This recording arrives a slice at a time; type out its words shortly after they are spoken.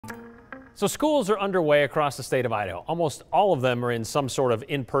So schools are underway across the state of Idaho. Almost all of them are in some sort of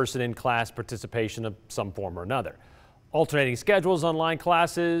in-person, in-class participation of some form or another. Alternating schedules, online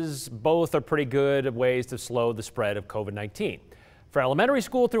classes, both are pretty good ways to slow the spread of COVID-19. For elementary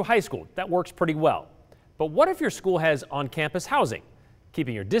school through high school, that works pretty well. But what if your school has on-campus housing?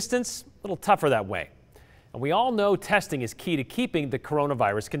 Keeping your distance, a little tougher that way. And we all know testing is key to keeping the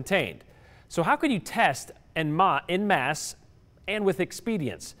coronavirus contained. So how can you test en masse and with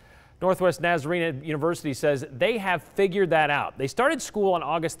expedience? Northwest Nazarene University says they have figured that out. They started school on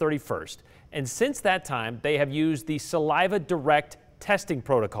August 31st, and since that time, they have used the saliva-direct testing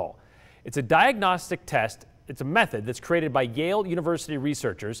protocol. It's a diagnostic test. It's a method that's created by Yale University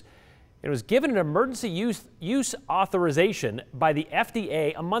researchers. It was given an emergency use authorization by the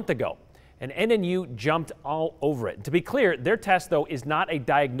FDA a month ago, and NNU jumped all over it. And to be clear, their test, though, is not a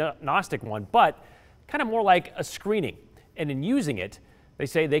diagnostic one, but kind of more like a screening. And in using it, they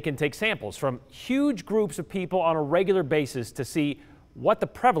say they can take samples from huge groups of people on a regular basis to see what the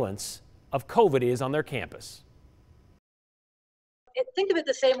prevalence of COVID is on their campus. Think of it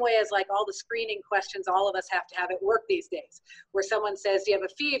the same way as like all the screening questions all of us have to have at work these days, where someone says, do you have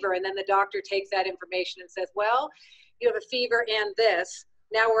a fever? And then the doctor takes that information and says, well, you have a fever and this.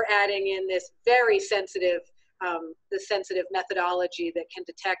 Now we're adding in this very sensitive, sensitive methodology that can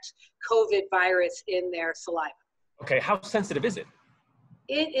detect COVID virus in their saliva. Okay, how sensitive is it?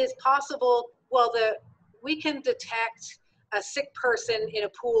 It is possible, well, we can detect a sick person in a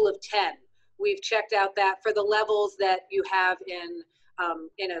pool of 10. We've checked out that for the levels that you have in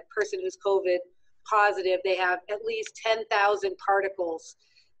a person who's COVID positive, they have at least 10,000 particles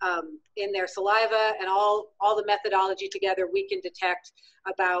in their saliva, and all the methodology together, we could detect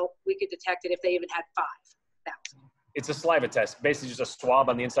it if they even had 5,000. It's a saliva test, basically just a swab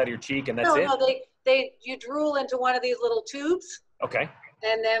on the inside of your cheek, and that's it? No, you drool into one of these little tubes. Okay.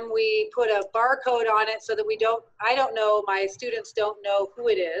 And then we put a barcode on it so that I don't know, my students don't know who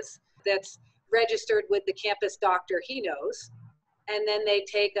it is that's registered with the campus doctor, he knows. And then they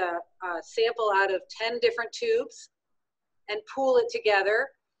take a sample out of 10 different tubes and pool it together,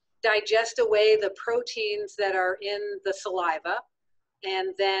 digest away the proteins that are in the saliva,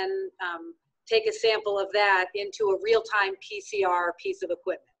 and then take a sample of that into a real-time PCR piece of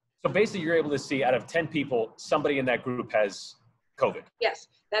equipment. So basically you're able to see out of 10 people, somebody in that group has COVID. Yes,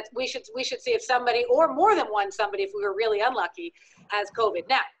 we should see if somebody, or more than one somebody, if we were really unlucky, has COVID.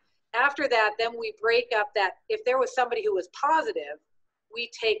 Now, after that, then we break up that, if there was somebody who was positive,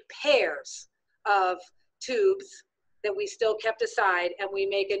 we take pairs of tubes that we still kept aside, and we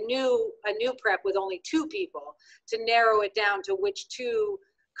make a new prep with only 2 people to narrow it down to which 2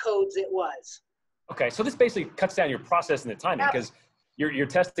 codes it was. Okay, so this basically cuts down your process and the timing, because you're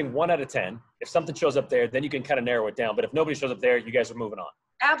testing 1 out of 10. If something shows up there, then you can kind of narrow it down. But if nobody shows up there, you guys are moving on.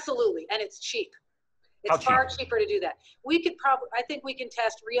 Absolutely, and it's cheap. It's far cheaper to do that. I think we can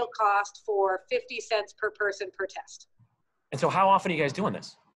test real cost for 50 cents per person per test. And so how often are you guys doing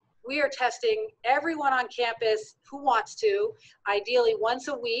this? We are testing everyone on campus who wants to, ideally once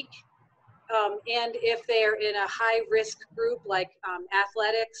a week. And if they're in a high-risk group like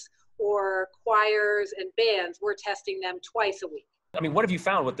athletics or choirs and bands, we're testing them twice a week. I mean, what have you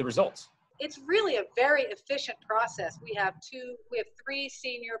found with the results? It's really a very efficient process. We have 3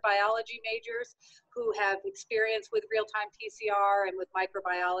 senior biology majors who have experience with real-time PCR and with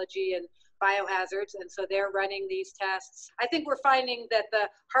microbiology and biohazards, and so they're running these tests. I think we're finding that the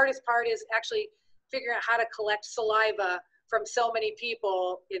hardest part is actually figuring out how to collect saliva from so many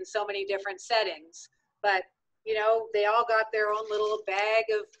people in so many different settings. But, you know, they all got their own little bag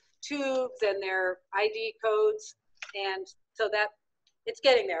of tubes and their ID codes, and so that it's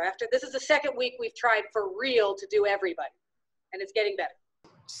getting there. This is the 2nd week we've tried for real to do everybody, and it's getting better.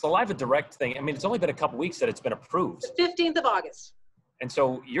 Saliva direct thing, I mean, it's only been a couple weeks that it's been approved. The 15th of August. And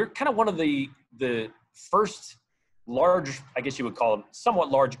so you're kind of one of the first large, I guess you would call them, somewhat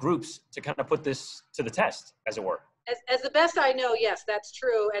large groups to kind of put this to the test, as it were. As the best I know, yes, that's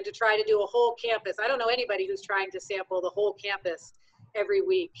true. And to try to do a whole campus. I don't know anybody who's trying to sample the whole campus every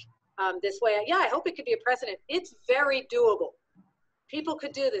week this way. Yeah, I hope it could be a precedent. It's very doable. People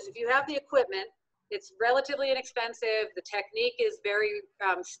could do this. If you have the equipment, it's relatively inexpensive. The technique is very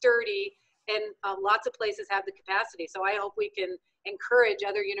sturdy, and lots of places have the capacity. So I hope we can encourage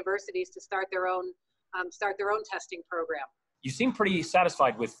other universities to start their own testing program. You seem pretty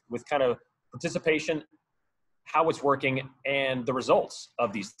satisfied with kind of participation, how it's working, and the results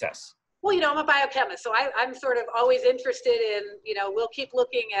of these tests. Well, you know, I'm a biochemist, so I'm sort of always interested in, you know, we'll keep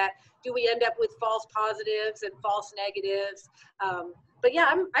looking at, do we end up with false positives and false negatives? But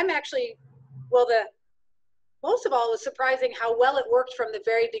yeah, I'm actually, well, most of all, it was surprising how well it worked from the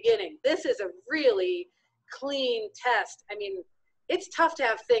very beginning. This is a really clean test. I mean, it's tough to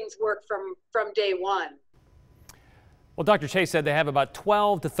have things work from day one. Well, Dr. Chase said they have about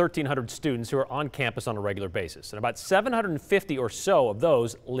 12 to 1,300 students who are on campus on a regular basis, and about 750 or so of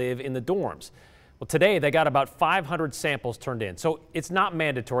those live in the dorms. Well, today they got about 500 samples turned in, so it's not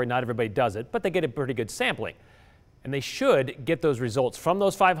mandatory, not everybody does it, but they get a pretty good sampling. And they should get those results from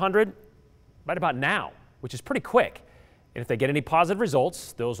those 500 right about now, which is pretty quick. And if they get any positive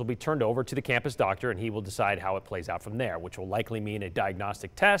results, those will be turned over to the campus doctor and he will decide how it plays out from there, which will likely mean a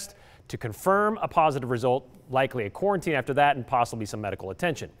diagnostic test to confirm a positive result, likely a quarantine after that, and possibly some medical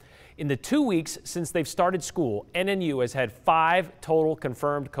attention. In the 2 weeks since they've started school, NNU has had 5 total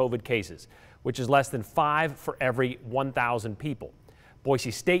confirmed COVID cases, which is less than 5 for every 1,000 people.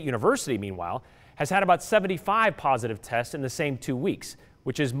 Boise State University, meanwhile, has had about 75 positive tests in the same 2 weeks,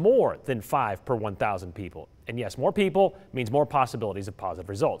 which is more than 5 per 1,000 people. And yes, more people means more possibilities of positive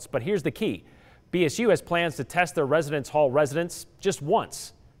results. But here's the key. BSU has plans to test their residence hall residents just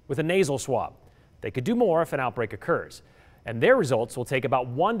once with a nasal swab. They could do more if an outbreak occurs. And their results will take about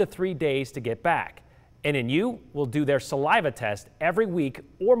 1 to 3 days to get back. NNU will do their saliva test every week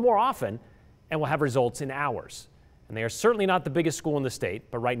or more often and will have results in hours. And they are certainly not the biggest school in the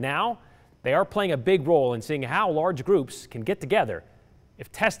state, but right now they are playing a big role in seeing how large groups can get together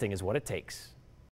if testing is what it takes.